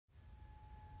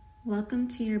Welcome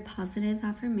to your positive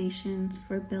affirmations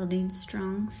for building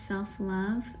strong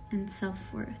self-love and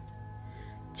self-worth.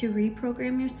 To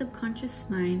reprogram your subconscious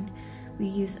mind, we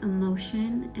use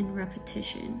emotion and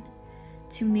repetition.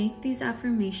 To make these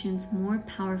affirmations more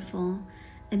powerful,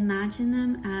 imagine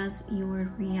them as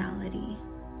your reality.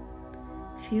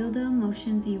 Feel the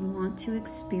emotions you want to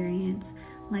experience,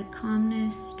 like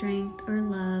calmness, strength, or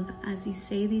love, as you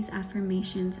say these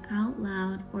affirmations out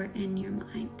loud or in your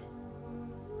mind.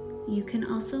 You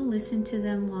can also listen to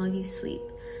them while you sleep,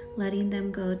 letting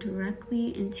them go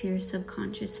directly into your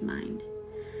subconscious mind.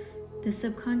 The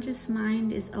subconscious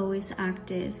mind is always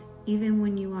active, even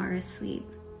when you are asleep.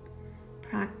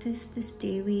 Practice this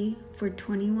daily for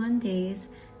 21 days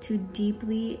to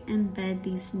deeply embed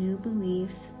these new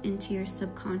beliefs into your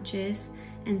subconscious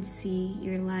and see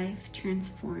your life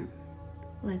transform.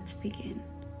 Let's begin.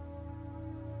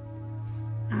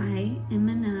 I am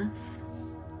enough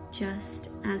just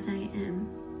as I am.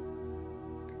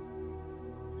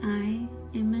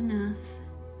 I am enough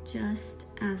just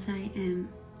as I am.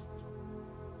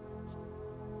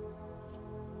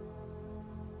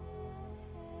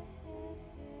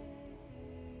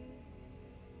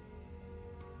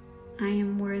 I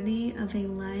am worthy of a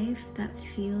life that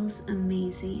feels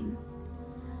amazing.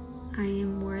 I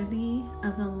am worthy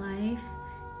of a life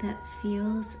that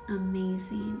feels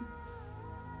amazing.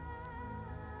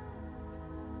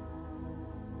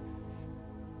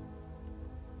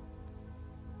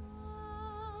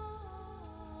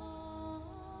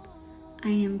 I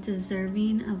am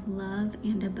deserving of love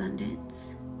and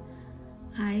abundance.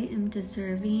 I am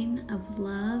deserving of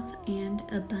love and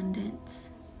abundance.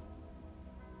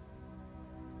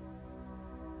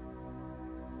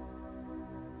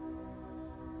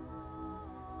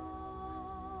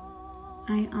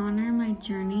 I honor my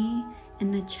journey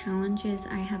and the challenges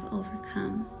I have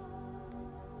overcome.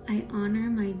 I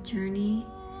honor my journey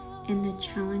and the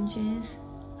challenges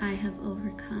I have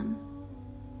overcome.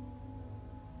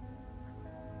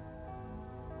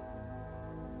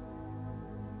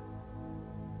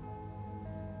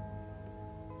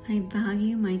 I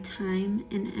value my time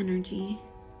and energy.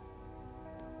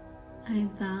 I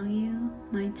value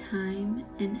my time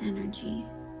and energy.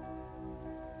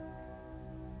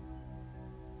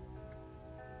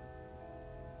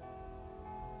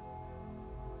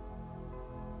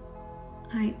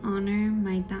 I honor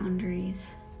my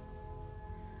boundaries.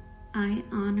 I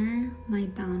honor my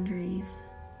boundaries.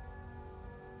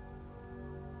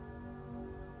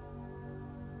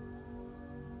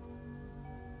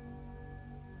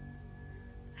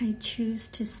 I choose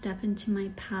to step into my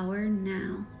power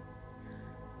now.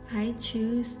 I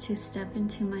choose to step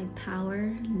into my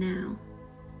power now.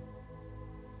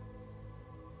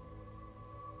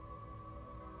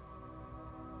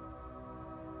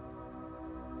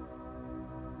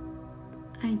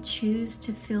 I choose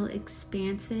to feel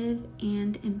expansive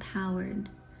and empowered.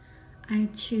 I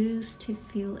choose to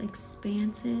feel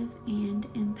expansive and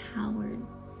empowered.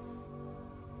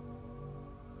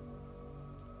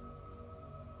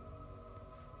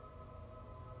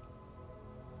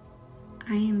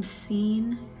 I am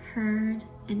seen, heard,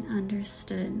 and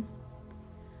understood.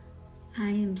 I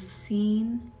am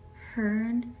seen,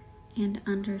 heard, and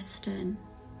understood.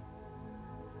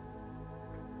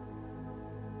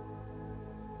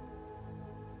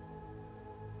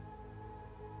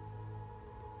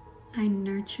 I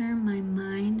nurture my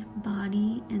mind,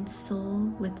 body, and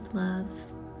soul with love.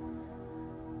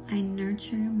 I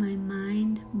nurture my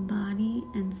mind, body,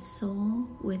 and soul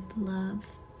with love.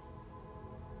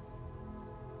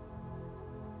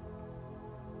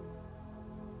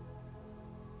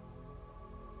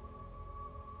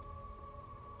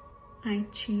 I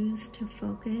choose to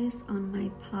focus on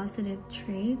my positive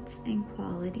traits and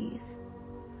qualities.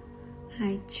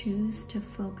 I choose to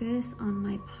focus on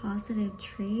my positive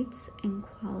traits and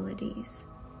qualities.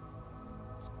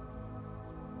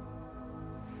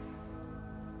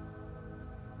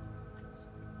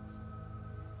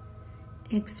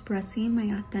 Expressing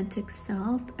my authentic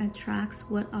self attracts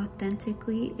what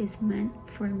authentically is meant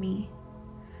for me.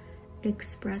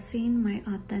 Expressing my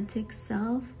authentic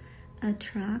self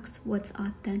attracts what's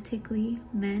authentically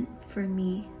meant for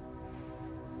me.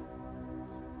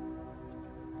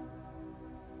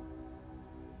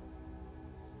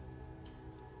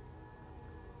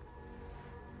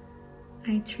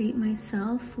 I treat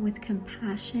myself with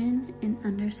compassion and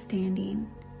understanding.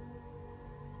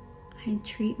 I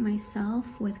treat myself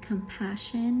with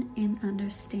compassion and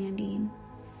understanding.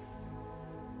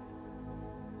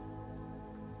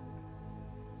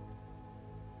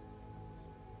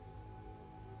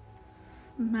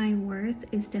 My worth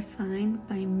is defined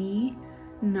by me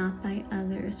not by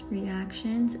others'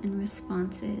 reactions and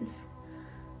responses.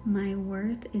 My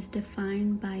worth is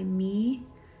defined by me,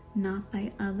 not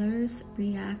by others'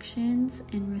 reactions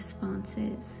and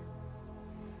responses.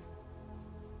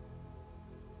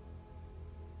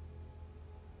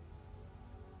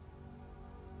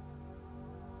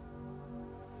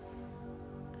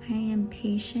 I am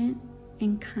patient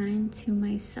and kind to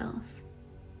myself.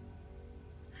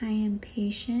 I am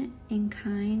patient and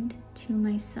kind to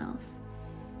myself.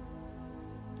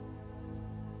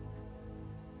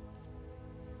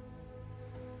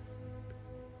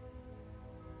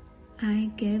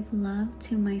 I give love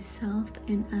to myself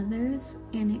and others,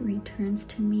 and it returns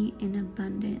to me in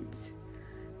abundance.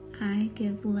 I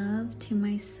give love to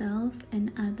myself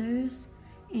and others,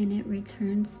 and it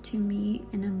returns to me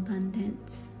in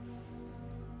abundance.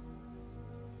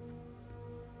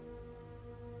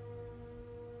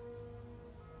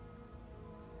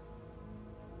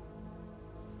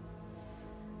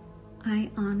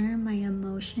 I honor my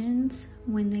emotions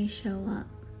when they show up.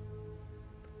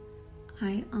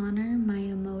 I honor my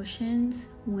emotions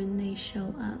when they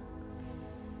show up.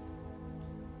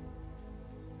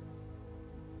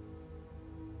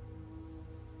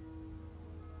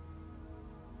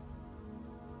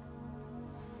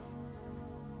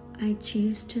 I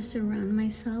choose to surround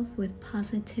myself with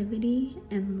positivity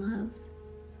and love.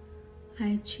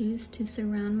 I choose to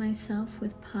surround myself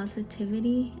with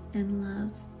positivity and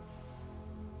love.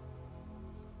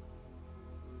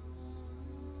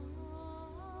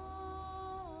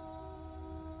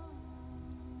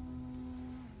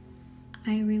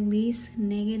 I release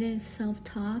negative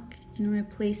self-talk and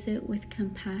replace it with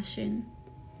compassion.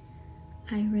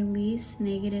 I release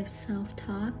negative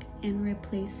self-talk and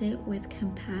replace it with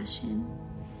compassion.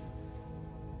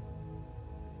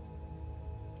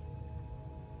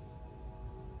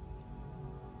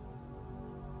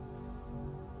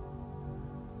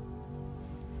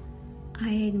 I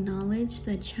acknowledge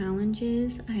the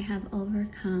challenges I have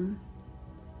overcome.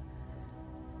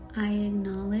 I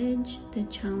acknowledge the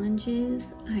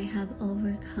challenges I have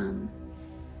overcome.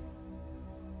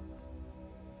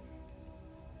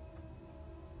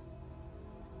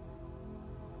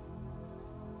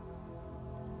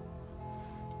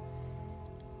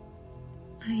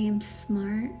 I am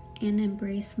smart and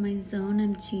embrace my zone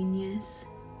of genius.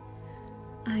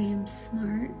 I am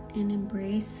smart and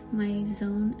embrace my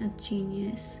zone of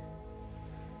genius.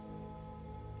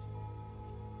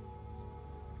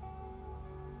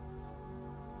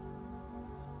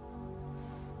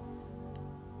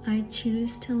 I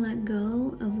choose to let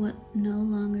go of what no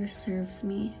longer serves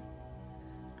me.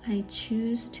 I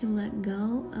choose to let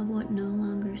go of what no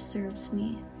longer serves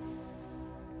me.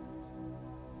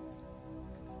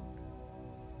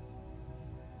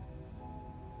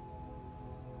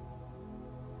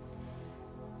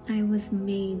 I was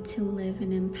made to live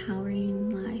an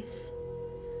empowering life.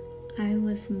 I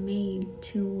was made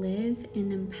to live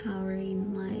an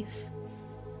empowering life.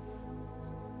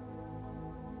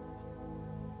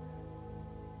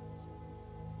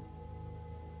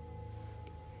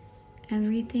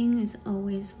 Everything is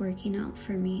always working out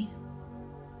for me.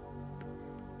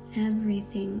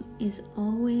 Everything is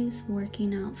always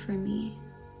working out for me.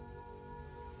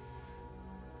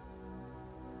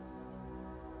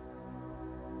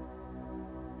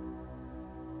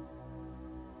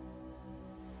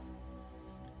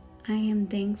 I am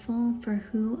thankful for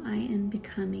who I am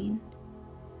becoming.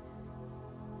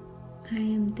 I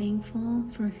am thankful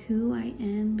for who I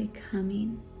am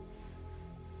becoming.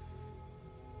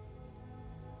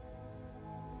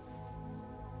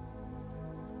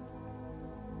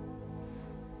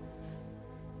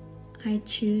 I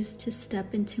choose to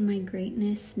step into my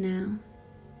greatness now.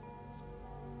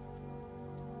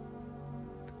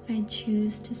 I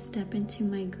choose to step into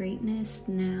my greatness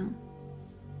now.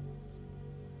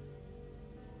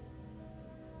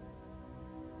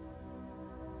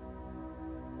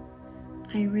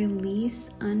 I release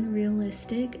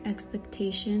unrealistic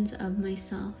expectations of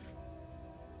myself.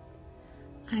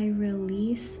 I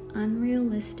release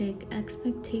unrealistic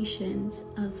expectations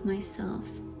of myself.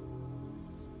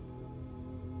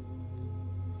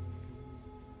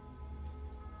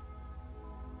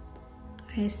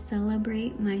 I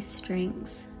celebrate my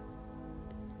strengths.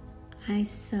 I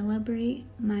celebrate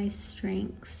my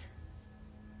strengths.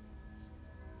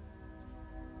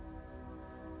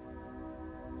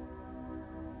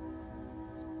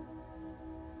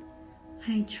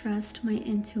 I trust my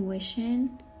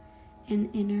intuition and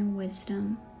inner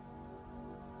wisdom.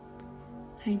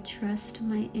 I trust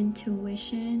my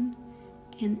intuition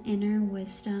and inner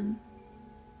wisdom.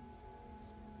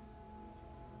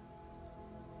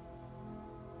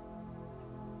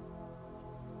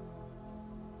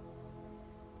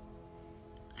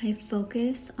 I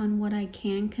focus on what I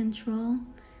can control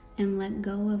and let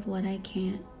go of what I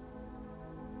can't.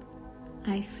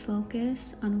 I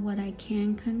focus on what I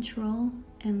can control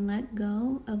and let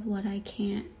go of what I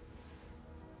can't.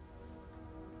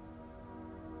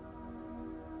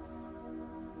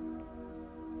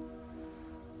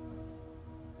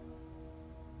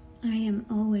 I am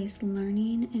always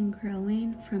learning and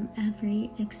growing from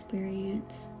every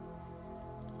experience.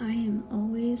 I am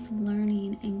always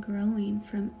learning and growing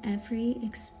from every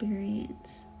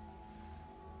experience.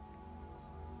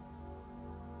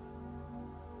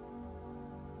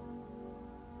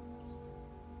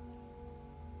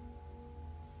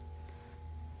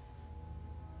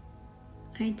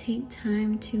 I take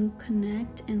time to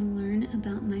connect and learn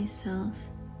about myself.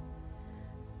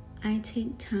 I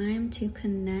take time to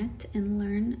connect and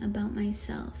learn about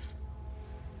myself.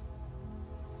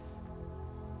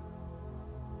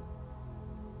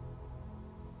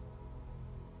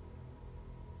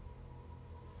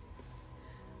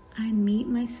 I meet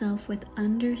myself with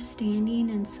understanding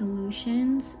and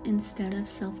solutions instead of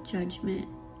self-judgment.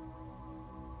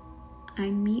 I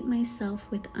meet myself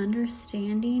with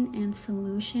understanding and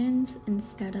solutions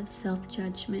instead of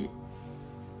self-judgment.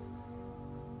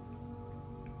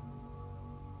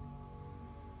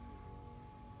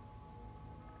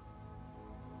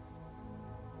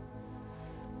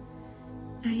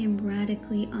 I am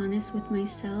radically honest with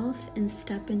myself and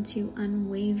step into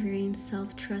unwavering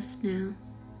self-trust now.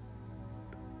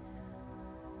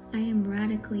 I am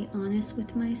radically honest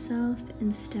with myself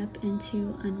and step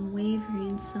into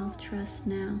unwavering self-trust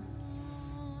now.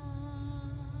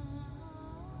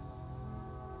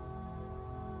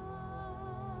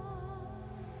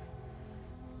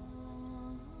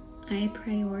 I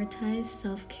prioritize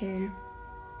self-care.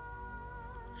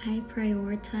 I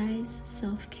prioritize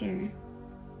self-care.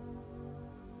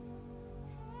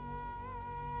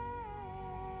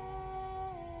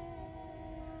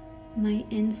 My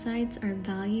insights are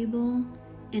valuable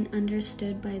and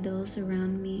understood by those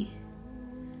around me.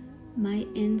 My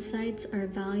insights are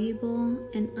valuable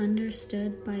and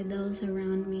understood by those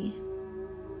around me.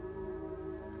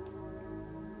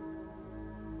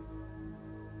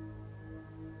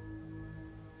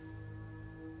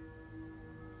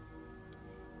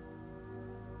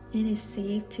 It is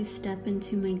safe to step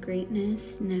into my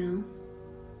greatness now.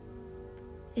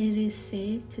 It is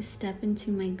safe to step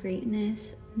into my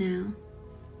greatness now.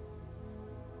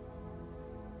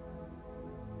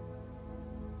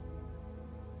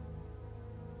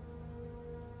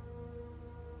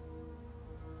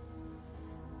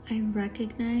 I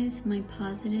recognize my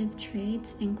positive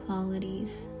traits and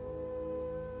qualities.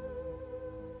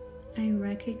 I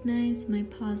recognize my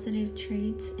positive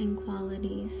traits and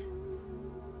qualities.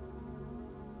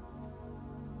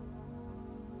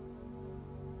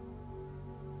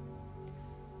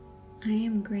 I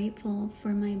am grateful for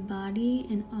my body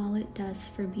and all it does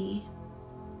for me.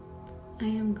 I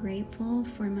am grateful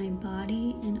for my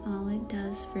body and all it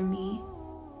does for me.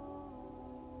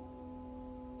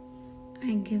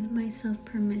 I give myself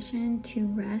permission to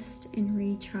rest and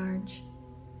recharge.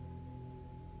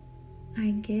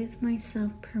 I give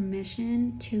myself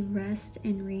permission to rest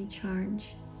and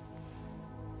recharge.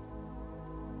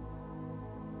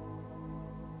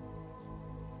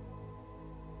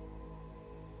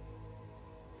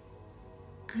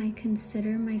 I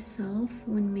consider myself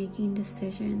when making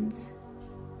decisions.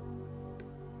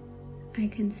 I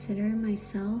consider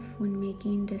myself when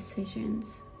making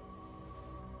decisions.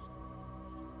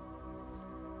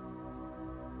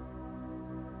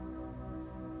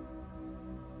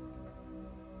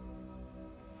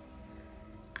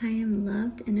 I am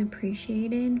loved and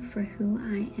appreciated for who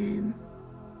I am.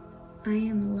 I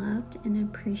am loved and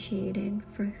appreciated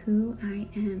for who I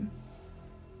am.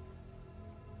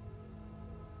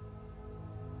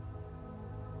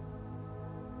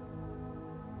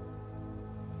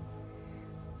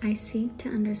 I seek to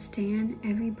understand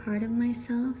every part of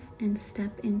myself and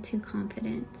step into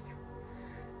confidence.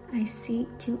 I seek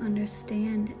to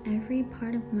understand every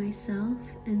part of myself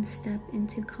and step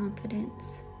into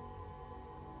confidence.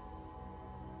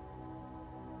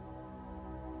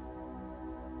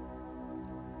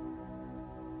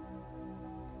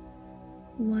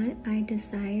 What I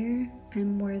desire,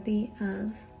 I'm worthy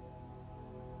of.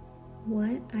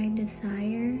 What I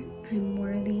desire, I'm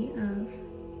worthy of.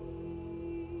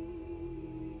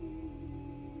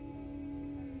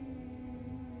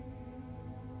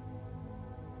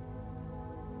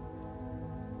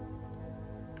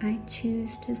 I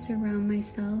choose to surround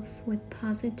myself with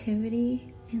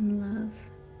positivity and love.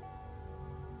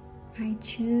 I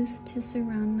choose to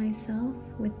surround myself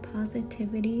with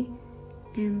positivity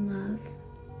and love.